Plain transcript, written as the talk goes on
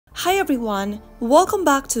Hi everyone, welcome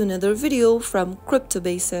back to another video from Crypto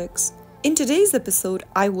Basics. In today's episode,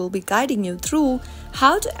 I will be guiding you through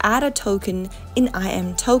how to add a token in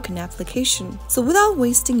imToken application. So without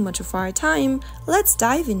wasting much of our time, let's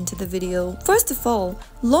dive into the video. First of all,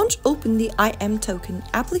 open the imToken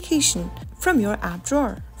application from your app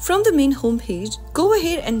drawer. From the main homepage, go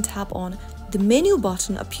ahead and tap on the menu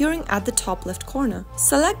button appearing at the top left corner.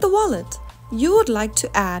 Select the wallet you would like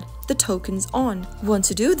to add the tokens on. Once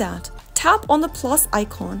you do that, tap on the plus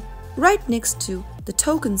icon right next to the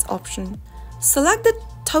tokens option. Select the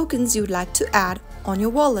tokens you would like to add on your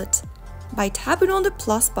wallet by tapping on the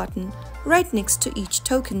plus button right next to each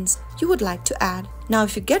tokens you would like to add. Now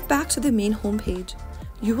if you get back to the main homepage,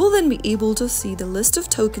 you will then be able to see the list of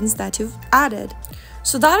tokens that you've added.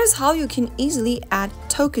 So that is how you can easily add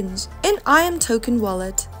tokens in imToken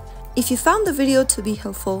wallet. If you found the video to be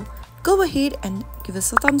helpful, go ahead and give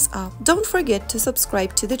us a thumbs up. Don't forget to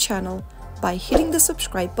subscribe to the channel by hitting the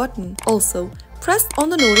subscribe button. Also, press on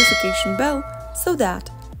the notification bell so that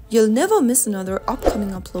you'll never miss another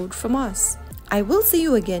upcoming upload from us. I will see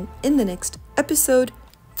you again in the next episode.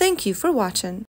 Thank you for watching.